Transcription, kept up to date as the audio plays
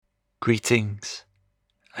Greetings.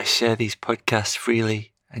 I share these podcasts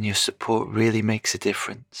freely, and your support really makes a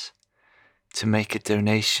difference. To make a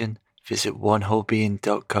donation, visit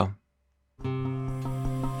onewholebeing.com.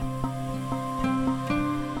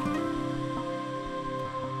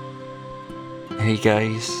 Hey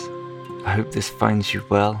guys, I hope this finds you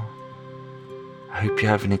well. I hope you're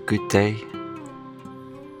having a good day.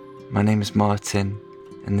 My name is Martin,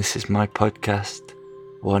 and this is my podcast,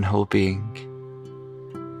 One Whole Being.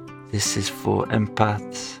 This is for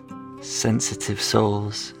empaths, sensitive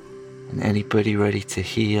souls, and anybody ready to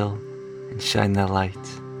heal and shine their light.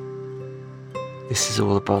 This is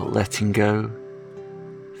all about letting go,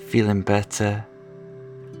 feeling better,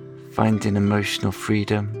 finding emotional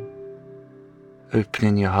freedom,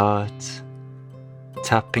 opening your heart,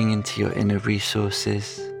 tapping into your inner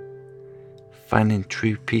resources, finding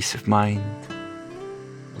true peace of mind,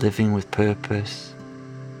 living with purpose,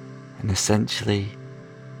 and essentially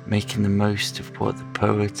making the most of what the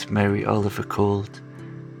poet Mary Oliver called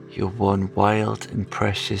your one wild and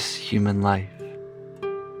precious human life.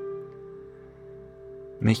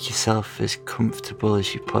 Make yourself as comfortable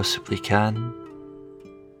as you possibly can.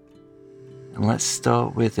 And let's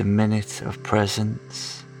start with a minute of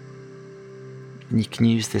presence. And you can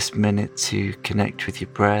use this minute to connect with your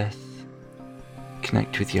breath,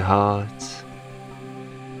 connect with your heart,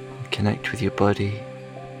 and connect with your body.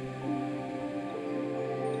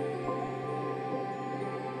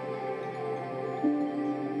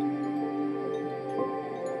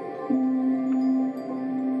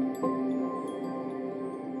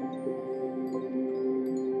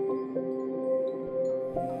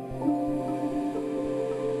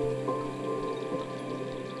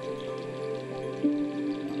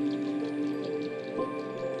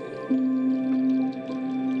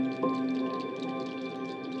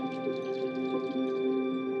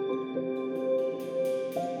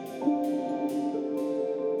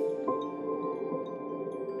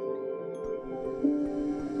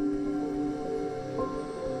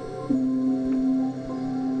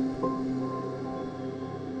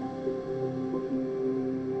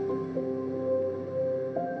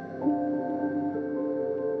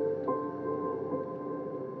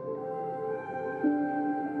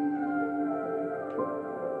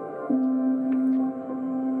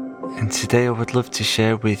 And today I would love to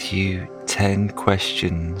share with you 10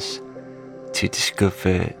 questions to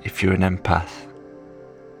discover if you're an empath.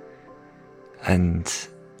 And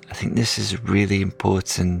I think this is a really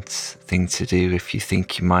important thing to do if you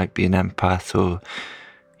think you might be an empath, or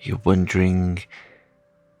you're wondering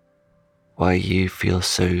why you feel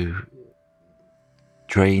so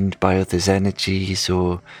drained by others' energies,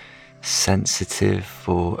 or sensitive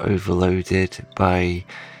or overloaded by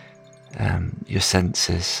your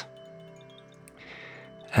senses.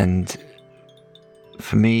 And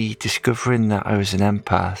for me, discovering that I was an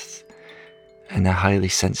empath and a highly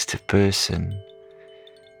sensitive person,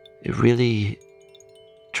 it really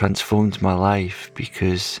transformed my life,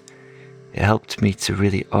 because it helped me to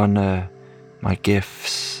really honor my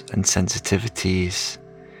gifts and sensitivities,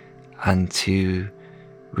 and to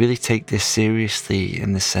really take this seriously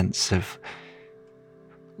in the sense of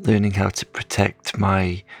learning how to protect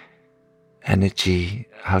my energy,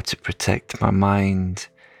 how to protect my mind,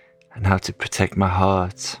 and how to protect my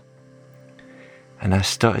heart. And I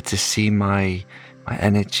started to see my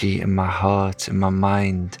energy and my heart and my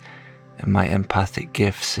mind and my empathic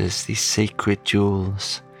gifts as these sacred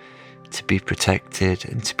jewels to be protected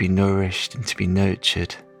and to be nourished and to be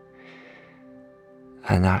nurtured.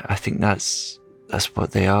 And I think that's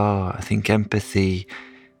what they are. I think empathy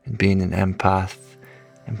and being an empath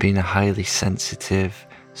and being a highly sensitive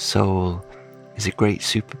soul is a great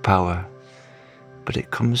superpower, but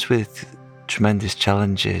it comes with tremendous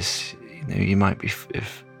challenges. You might be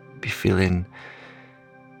feeling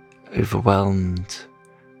overwhelmed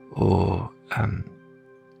or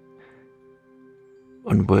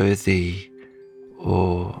unworthy,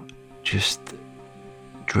 or just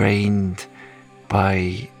drained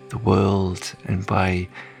by the world and by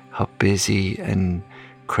how busy and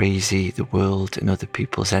crazy the world and other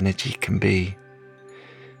people's energy can be.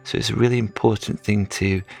 So it's a really important thing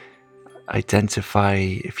to identify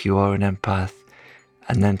if you are an empath,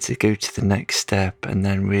 and then to go to the next step and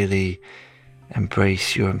then really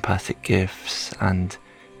embrace your empathic gifts and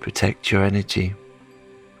protect your energy.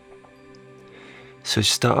 So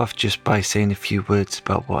start off just by saying a few words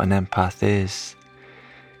about what an empath is.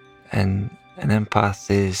 And an empath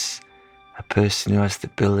is a person who has the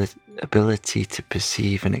ability to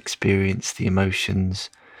perceive and experience the emotions,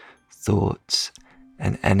 thoughts,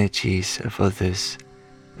 and energies of others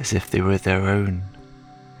as if they were their own.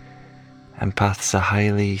 Empaths are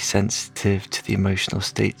highly sensitive to the emotional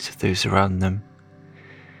states of those around them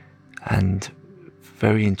and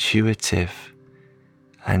very intuitive,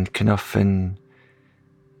 and can often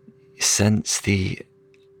sense the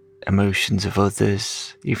emotions of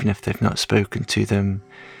others, even if they've not spoken to them,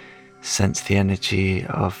 sense the energy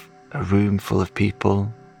of a room full of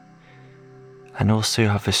people, and also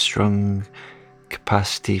have a strong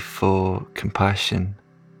capacity for compassion.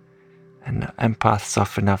 And empaths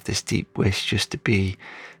often have this deep wish just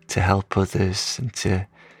to help others and to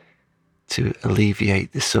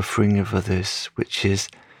alleviate the suffering of others, which is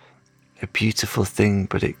a beautiful thing,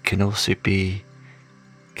 but it can also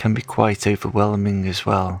can be quite overwhelming as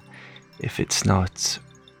well if it's not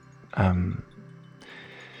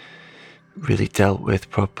really dealt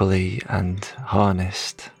with properly and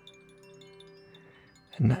harnessed.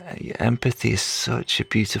 And empathy is such a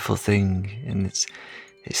beautiful thing, and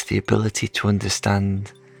it's the ability to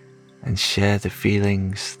understand and share the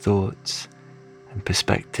feelings, thoughts, and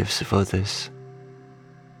perspectives of others.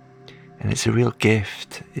 And it's a real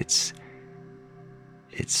gift. It's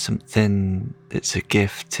something that's a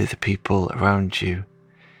gift to the people around you.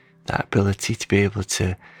 That ability to be able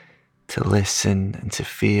to listen and to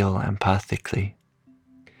feel empathically.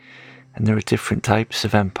 And there are different types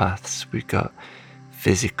of empaths. We've got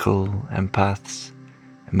physical empaths,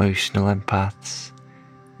 emotional empaths,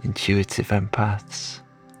 intuitive empaths,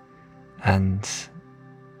 and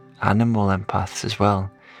animal empaths as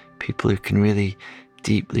well. People who can really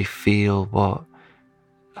deeply feel what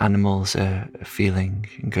animals are feeling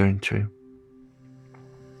and going through.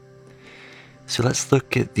 So let's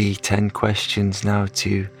look at the 10 questions now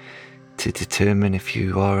to determine if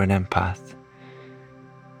you are an empath.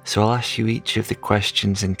 So I'll ask you each of the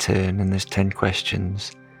questions in turn, and there's 10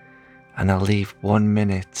 questions, and I'll leave 1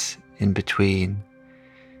 minute in between.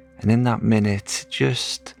 And in that minute,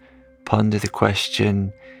 just ponder the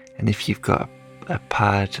question, and if you've got a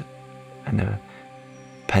pad and a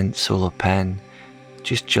pencil or pen,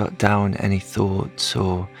 just jot down any thoughts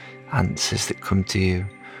or answers that come to you.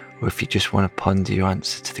 Or if you just want to ponder your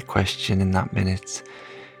answer to the question in that minute,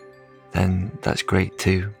 then that's great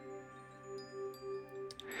too.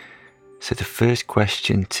 So the first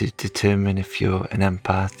question to determine if you're an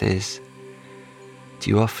empath is,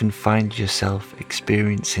 do you often find yourself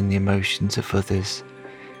experiencing the emotions of others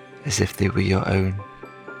as if they were your own?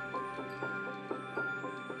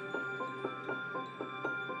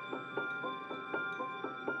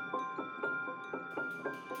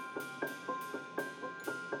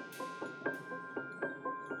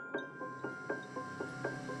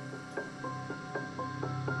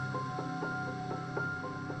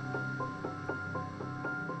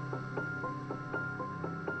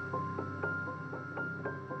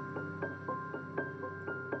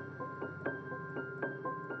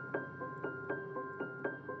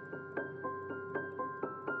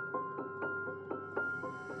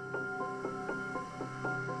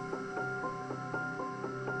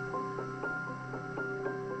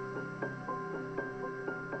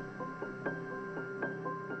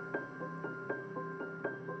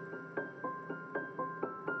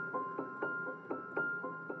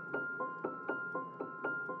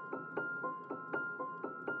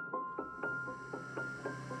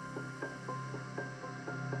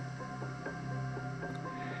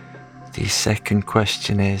 The second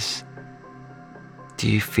question is, do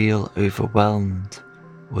you feel overwhelmed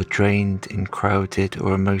or drained in crowded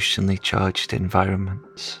or emotionally charged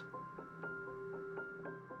environments?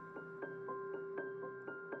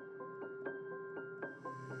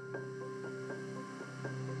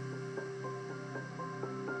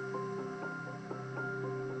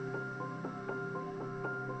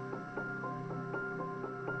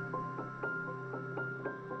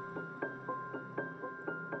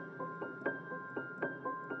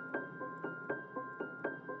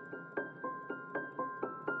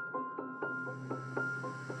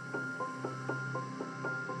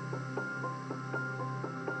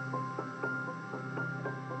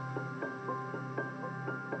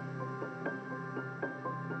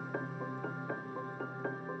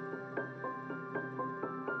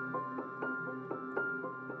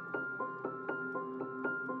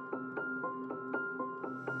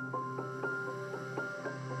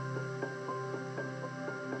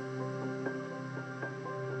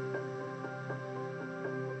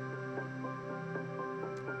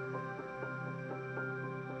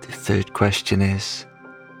 The third question is,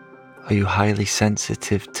 are you highly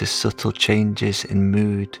sensitive to subtle changes in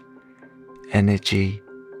mood, energy,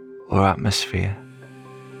 or atmosphere?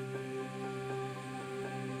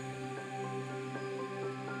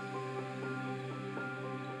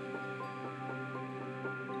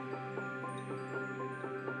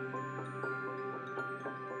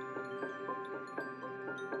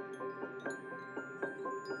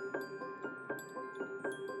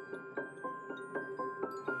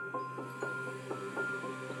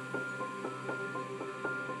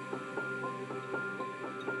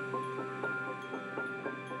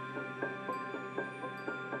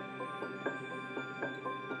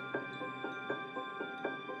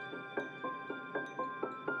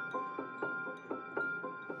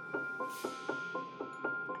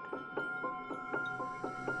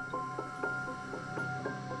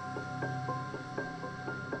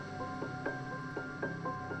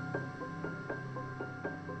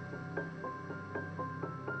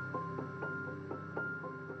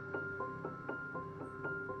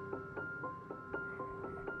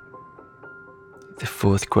 The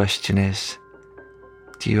fourth question is,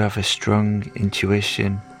 do you have a strong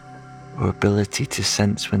intuition or ability to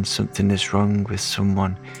sense when something is wrong with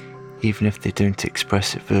someone, even if they don't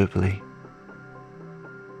express it verbally?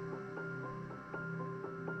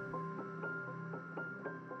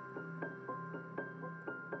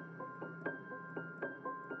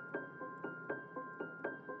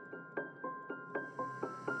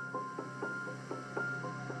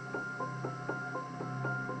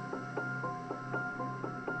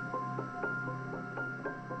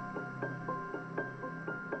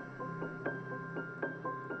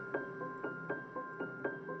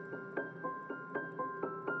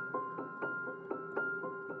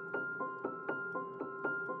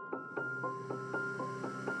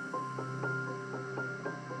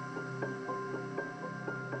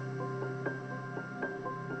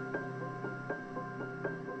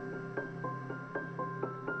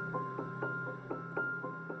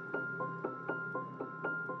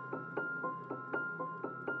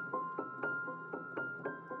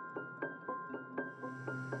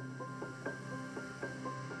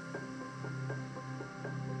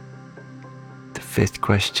 The fifth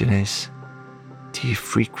question is, do you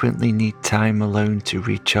frequently need time alone to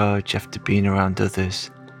recharge after being around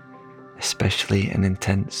others, especially in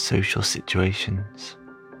intense social situations?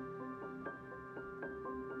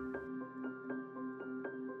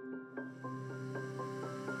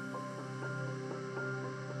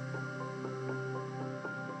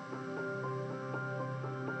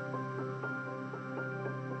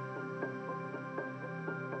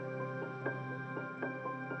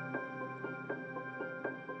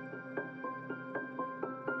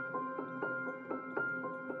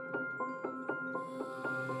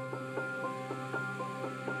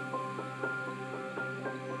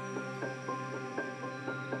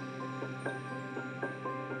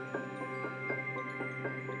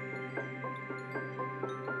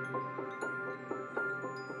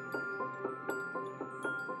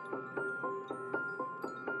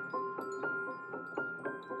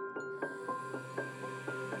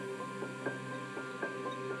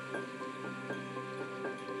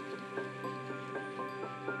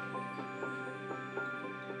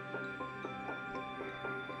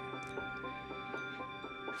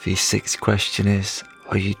 The sixth question is,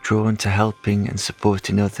 are you drawn to helping and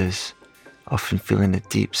supporting others, often feeling a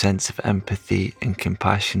deep sense of empathy and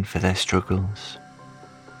compassion for their struggles?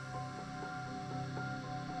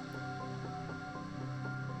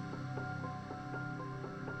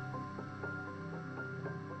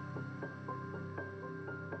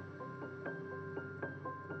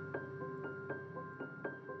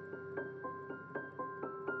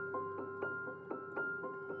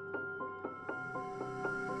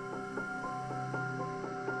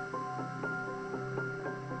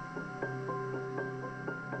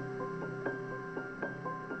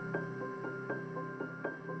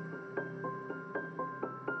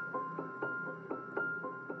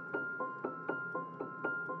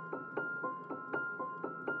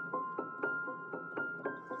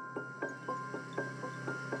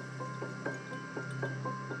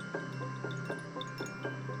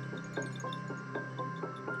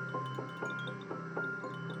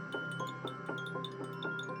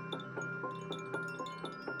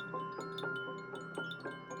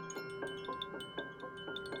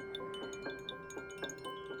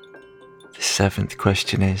 The seventh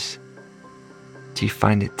question is, do you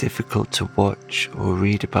find it difficult to watch or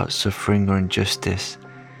read about suffering or injustice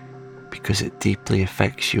because it deeply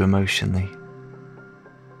affects you emotionally?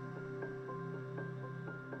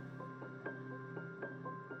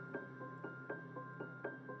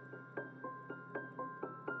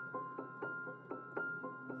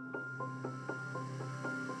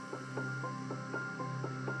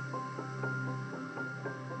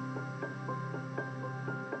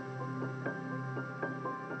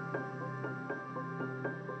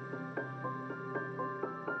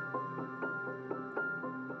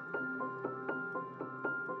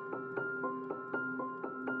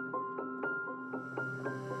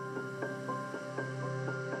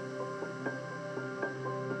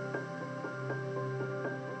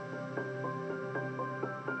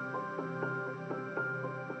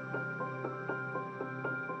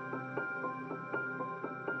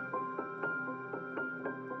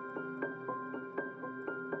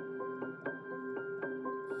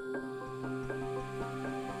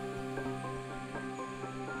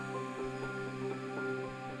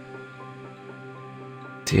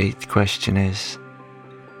 The eighth question is,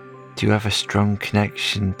 do you have a strong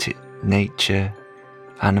connection to nature,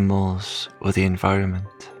 animals, or the environment?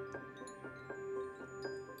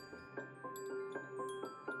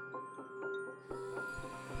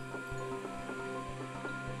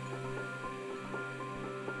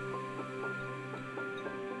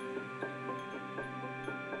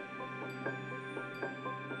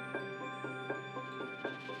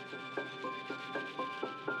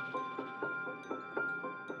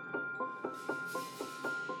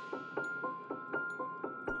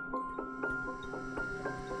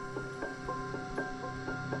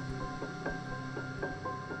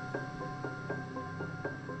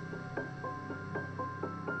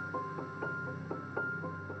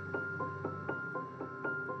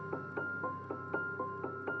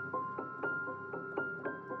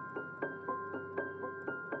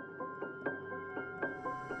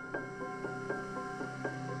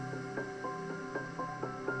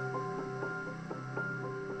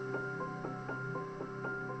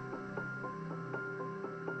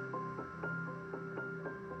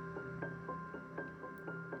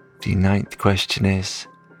 The 9th question is,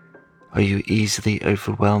 are you easily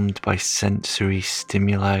overwhelmed by sensory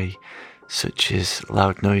stimuli such as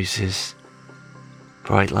loud noises,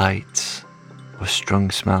 bright lights, or strong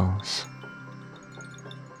smells?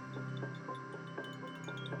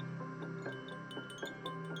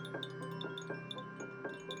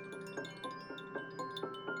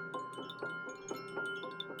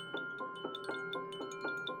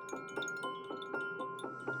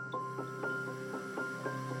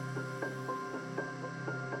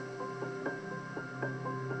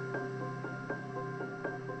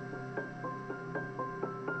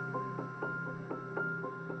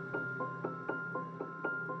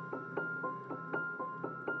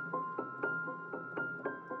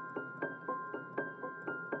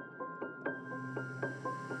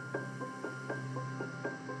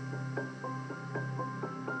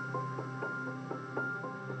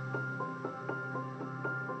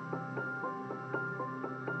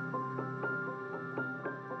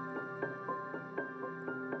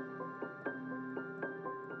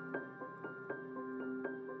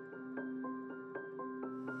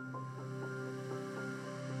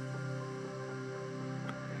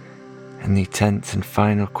 And the 10th and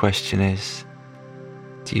final question is,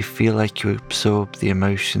 do you feel like you absorb the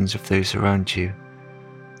emotions of those around you,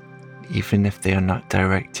 even if they are not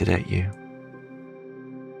directed at you?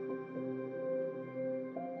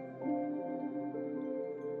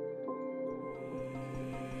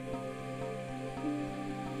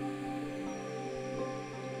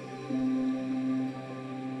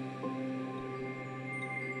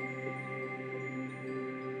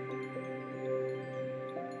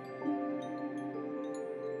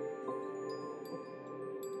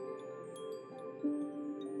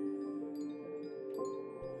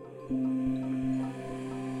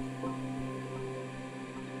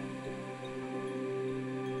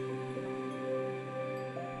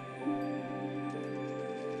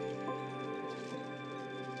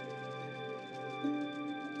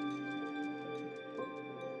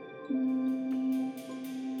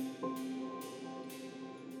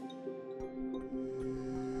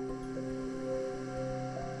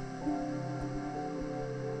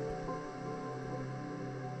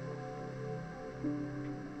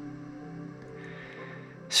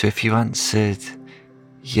 So if you answered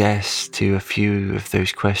yes to a few of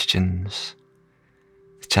those questions,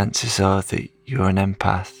 the chances are that you're an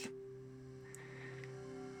empath.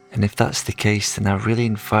 And if that's the case, then I really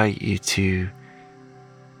invite you to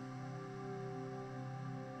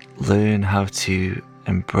learn how to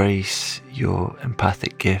embrace your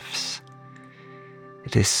empathic gifts.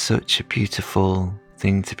 It is such a beautiful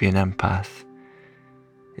thing to be an empath.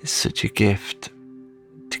 It's such a gift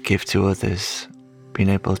to give to others, being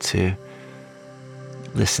able to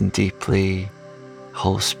listen deeply,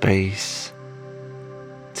 hold space,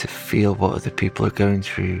 to feel what other people are going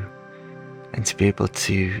through, and to be able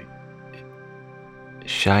to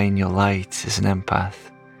shine your light as an empath.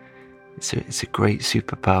 It's a great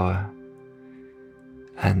superpower,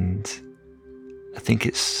 and I think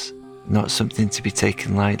it's not something to be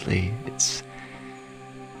taken lightly.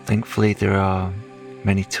 Thankfully there are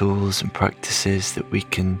many tools and practices that we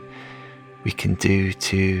can do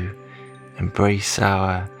to embrace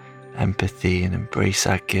our empathy and embrace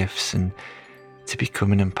our gifts and to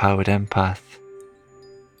become an empowered empath.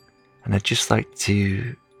 And I'd just like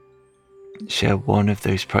to share one of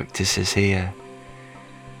those practices here,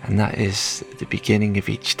 and that is at the beginning of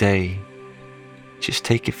each day. Just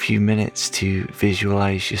take a few minutes to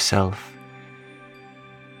visualize yourself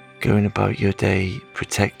going about your day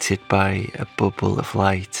protected by a bubble of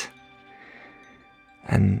light.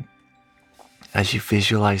 And as you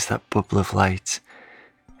visualize that bubble of light,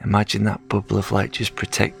 imagine that bubble of light just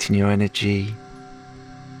protecting your energy,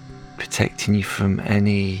 protecting you from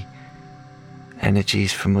any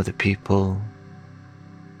energies from other people,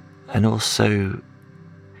 and also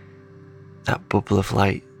that bubble of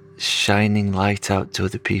light shining light out to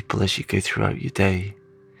other people as you go throughout your day.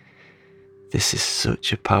 This is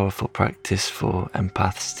such a powerful practice for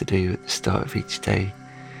empaths to do at the start of each day,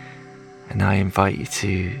 and I invite you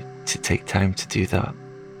to take time to do that.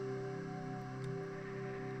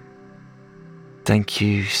 Thank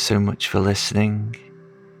you so much for listening.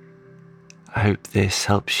 I hope this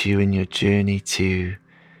helps you in your journey to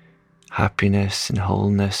happiness and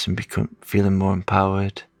wholeness and feeling more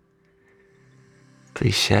empowered.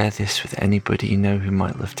 Please share this with anybody you know who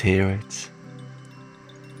might love to hear it.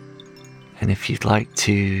 And if you'd like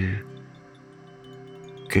to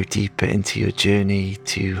go deeper into your journey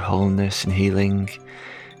to wholeness and healing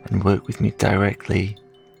and work with me directly,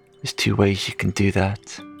 there's 2 ways you can do that.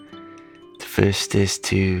 The first is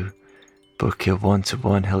to book a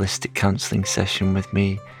one-to-one holistic counselling session with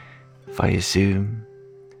me via Zoom.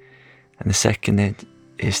 And the second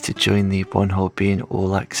is to join the One Whole Being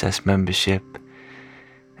All Access membership.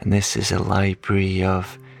 And this is a library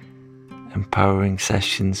of empowering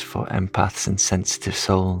sessions for empaths and sensitive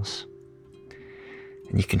souls.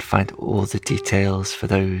 And you can find all the details for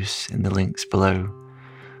those in the links below,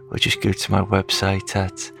 or just go to my website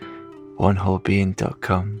at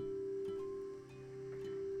onewholebeing.com.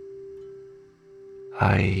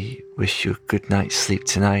 I wish you a good night's sleep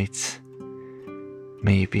tonight.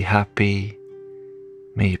 May you be happy,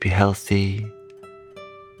 may you be healthy,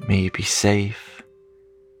 may you be safe,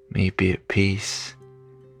 may you be at peace,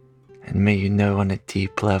 and may you know on a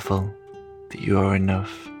deep level that you are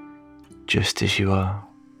enough just as you are.